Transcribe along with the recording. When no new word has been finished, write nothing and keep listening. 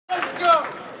There you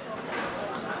go.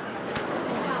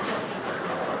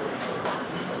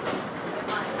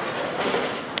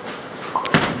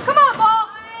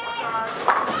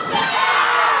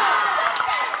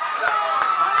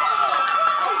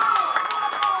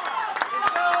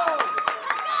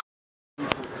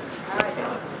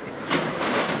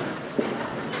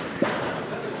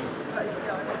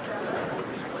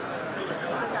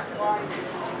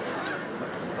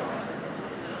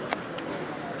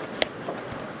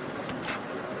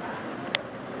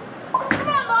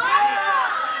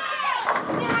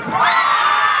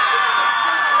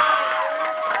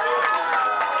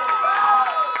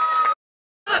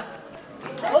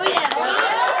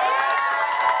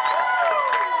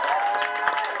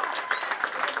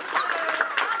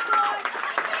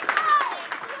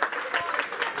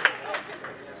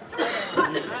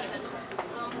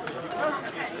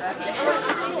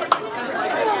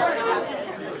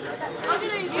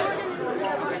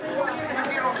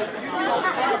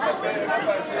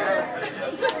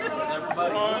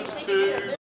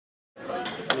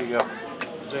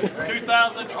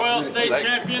 2012 state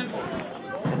champions,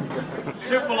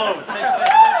 Tupelo.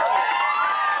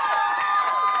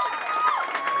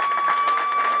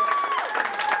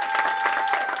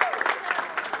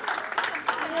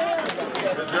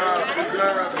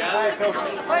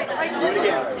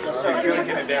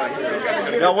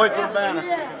 Y'all wait for the banner.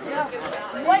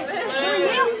 Wait,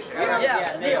 you?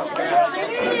 Yeah, Neil.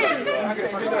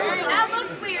 That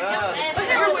looks weird.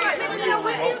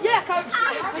 Yeah, Coach.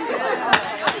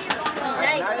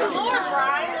 Thanks. Lord,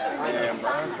 Brian.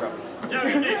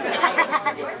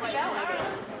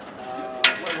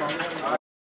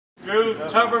 Drew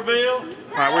Tuberville.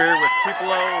 All right, we're here with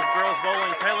Tupelo girls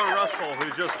bowling. Taylor Russell, who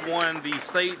just won the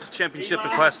state championship in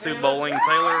Class 2 bowling.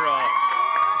 Taylor,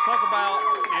 let's talk about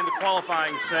in the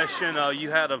qualifying session. You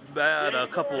had a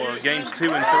couple of games 2 and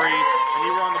 3, and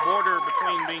you were on the border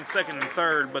between being second and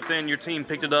third. But then your team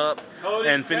picked it up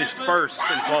and finished first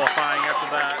in qualifying after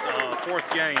that fourth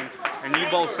game. And you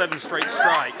bowled 7 straight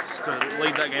strikes to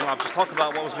lead that game off. Just talk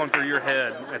about what was going through your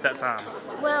head at that time.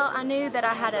 Well, I knew that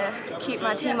I had to keep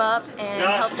my team up and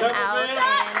help them out, and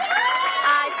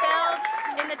I failed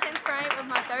in the 10th frame of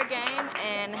my third game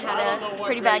and had a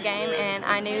pretty bad game, and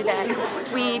I knew that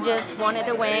we just wanted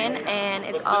to win, and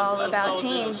it's all about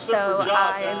team, so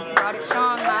I brought it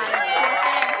strong my fourth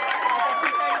game with a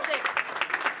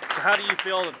 236. So how do you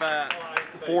feel that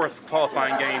fourth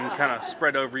qualifying game kind of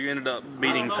spread over? You ended up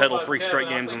beating Petal 3 straight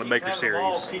games in the Baker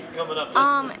Series.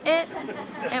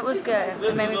 It was good.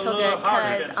 It made me feel good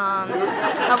because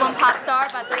I won Pop Star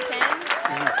by 3 tens,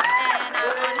 and I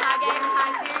won High Game and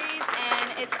High Series,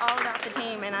 and it's all about the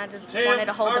team, and I just wanted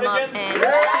to hold them up and be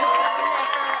there for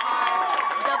our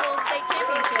double state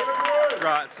championship.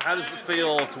 Right, so how does it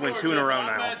feel to win 2 in a row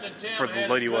now for the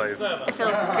Lady Wave? It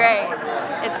feels great.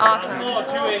 It's awesome.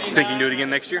 You think you can do it again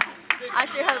next year? I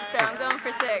sure hope so. I'm going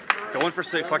for 6. Going for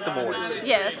 6 like the boys.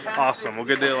 Yes. Awesome. Well,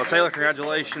 good deal. Well, Taylor,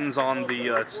 congratulations on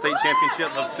the state championship.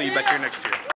 Hope to see you back here next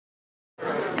year.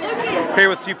 Here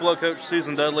with Tupelo coach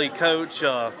Susan Dudley. Coach,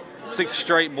 6th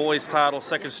straight boys title,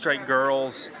 2nd straight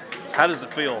girls. How does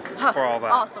it feel for all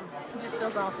that? Awesome. It just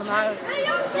feels awesome. Like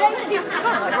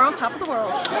we're on top of the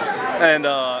world. And,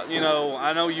 you know,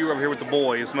 I know you were over here with the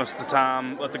boys most of the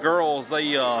time, but the girls,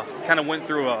 they kind of went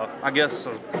through I guess,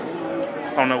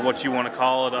 I don't know what you want to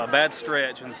call it, a bad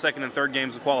stretch in the 2nd and 3rd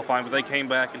games of qualifying, but they came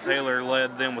back and Taylor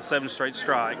led them with 7 straight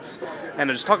strikes. And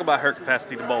to just talk about her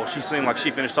capacity to bowl, she seemed like she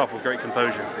finished off with great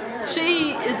composure.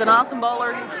 She is an awesome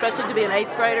bowler, especially to be an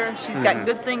 8th grader. She's got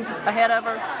good things ahead of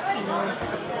her.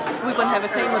 We wouldn't have a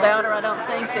team without her, I don't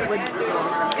think, that would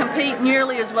compete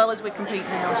nearly as well as we compete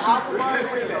now. She's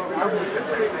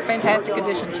a fantastic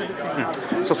addition to the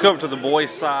team. So let's go over to the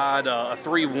boys' side, a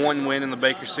 3-1 win in the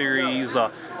Baker Series.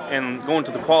 And going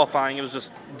to the qualifying, it was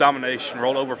just domination.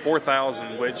 Rolled over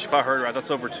 4,000, which, if I heard right, that's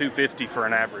over 250 for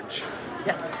an average.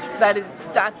 Yes, that is.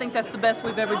 I think that's the best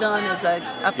we've ever done as a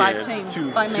 5-team,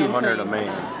 5-man 200 team. a man.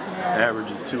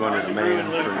 Average is 200 a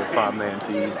man for a 5-man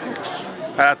team.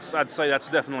 I'd say that's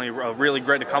definitely a really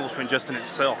great accomplishment just in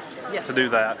itself to do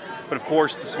that. But of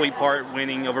course, the sweet part,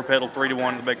 winning over Petal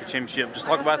 3-1 in the Baker Championship. Just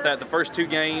talk about that. The first 2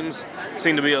 games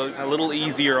seemed to be a little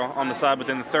easier on the side, but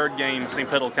then the 3rd game seemed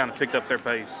Petal kind of picked up their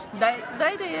pace.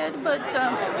 They did, but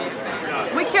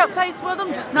we kept pace with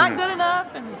them, just not good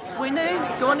enough, and we knew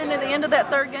going into the end of that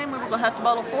 3rd game we were going to have to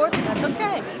bowl a 4th, and that's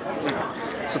okay.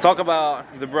 So talk about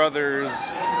the brothers.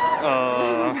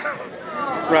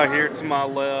 Right here to my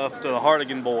left, the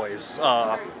Hartigan boys.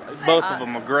 Both of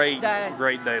them a great day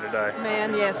today.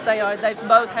 Man, yes, they are. They've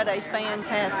both had a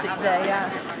fantastic day.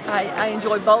 I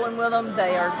enjoy bowling with them.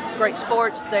 They are great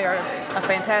sports. They are a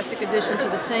fantastic addition to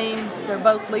the team. They're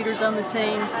both leaders on the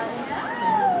team.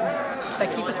 They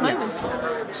keep us moving.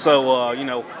 Yeah. So, you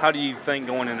know, how do you think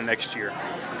going into next year?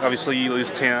 Obviously, you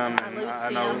lose Tim, and I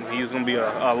know he's going to be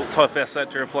a tough asset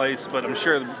to replace, but I'm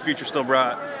sure the future's still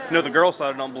bright. You know, the girls'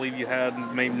 side, I don't believe you had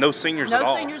maybe no seniors at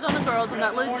all. No seniors on the girls. I'm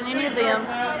not losing any of them.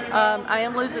 I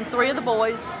am losing 3 of the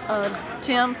boys,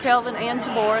 Tim, Kelvin, and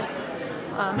Taboris.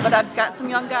 But I've got some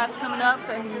young guys coming up,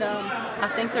 and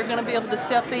I think they're going to be able to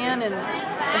step in and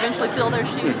eventually fill their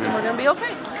shoes, and we're going to be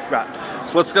okay. Right.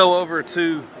 So let's go over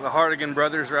to the Hartigan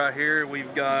brothers right here.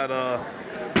 We've got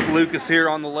Lucas here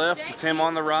on the left, and Tim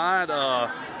on the right.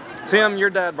 Tim, your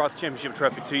dad brought the championship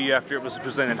trophy to you after it was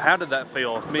presented. How did that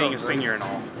feel, being a senior and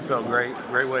all? It felt great.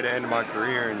 Great way to end my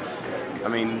career. And I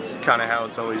mean, it's kind of how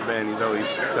it's always been. He's always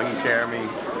taken care of me,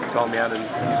 taught me how to,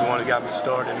 he's the one who got me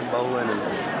started in bowling,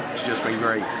 and it's just been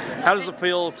great. How does it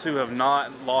feel to have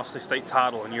not lost a state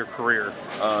title in your career?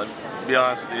 To be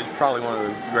honest, it's probably one of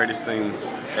the greatest things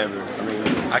ever. I mean,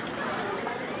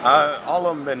 all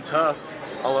of them been tough.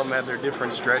 All of them had their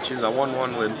different stretches. I won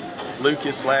one with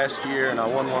Lucas last year, and I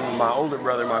won one with my older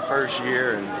brother my first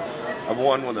year, and I've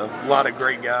won with a lot of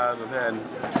great guys. I've had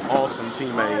awesome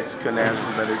teammates. Couldn't ask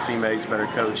for better teammates, better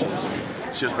coaches.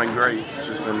 It's just been great. It's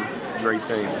just been a great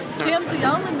thing. Tim's the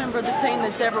only member of the team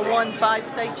that's ever won 5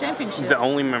 state championships. The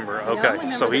only member, okay. The only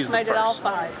member so he's made the first. It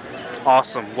all 5.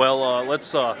 Awesome. Well, let's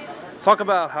talk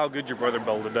about how good your brother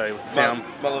bowled today with Tim.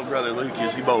 My little brother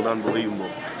Lucas, he bowled unbelievable.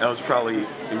 That was probably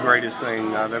the greatest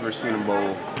thing I've ever seen him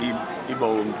bowl. He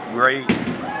bowled great.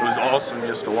 It was awesome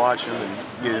just to watch him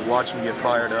and watch him get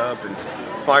fired up and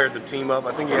fired the team up.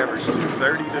 I think he averaged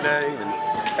 230 today,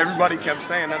 and everybody kept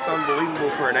saying that's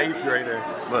unbelievable for an 8th grader,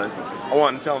 but I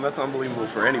wanted to tell him that's unbelievable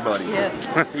for anybody. Yes.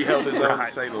 He held his own,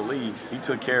 to say the least. He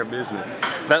took care of business.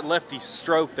 That lefty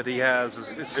stroke that he has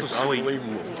is so sweet.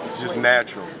 Unbelievable. It's just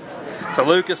natural. So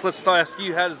Lucas, let's ask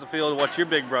you, how does it feel to watch your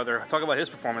big brother? Talk about his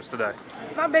performance today.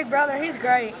 My big brother, he's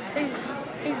great.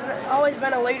 He's always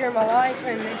been a leader in my life,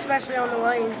 and especially on the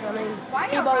lanes. I mean,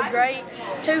 he bowled great.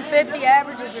 250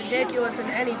 average is ridiculous in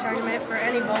any tournament for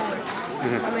any bowler.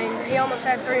 I mean, he almost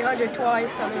had 300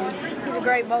 twice. I mean, he's a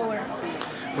great bowler.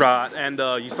 Right, and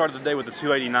you started the day with the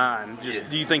 289.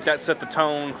 Do you think that set the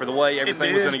tone for the way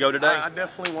everything was going to go today? I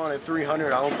definitely wanted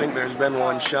 300. I don't think there's been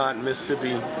one shot in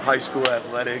Mississippi high school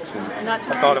athletics, and I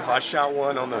thought if I shot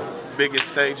one on the biggest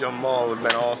stage on them all, it would have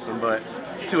been awesome. But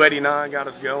 289 got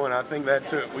us going. I think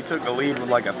we took a lead with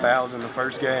like 1,000 the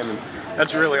first game, and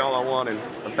that's really all I wanted,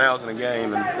 1,000 a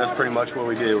game, and that's pretty much what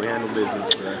we did. We handled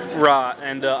business. Right,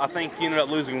 and I think you ended up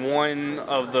losing one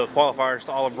of the qualifiers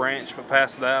to Olive Branch, but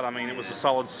past that, I mean, it was a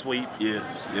solid sweep.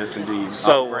 Yes, indeed.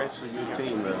 So, Olive Branch is a good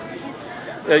team,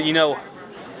 though. You know,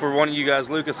 for one of you guys,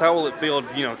 Lucas, how will it feel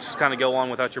to, you know, just kind of go on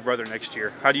without your brother next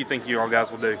year? How do you think you all guys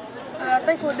will do? I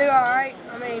think we'll do all right.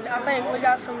 I mean, I think we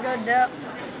got some good depth.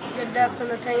 Good depth in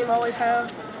the team, always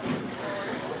have.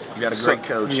 You got a great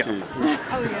coach, too.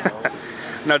 Oh, yeah.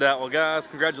 No doubt. Well, guys,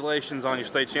 congratulations on your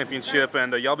state championship,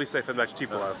 and y'all be safe and back to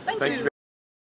Tupelo. Thank you.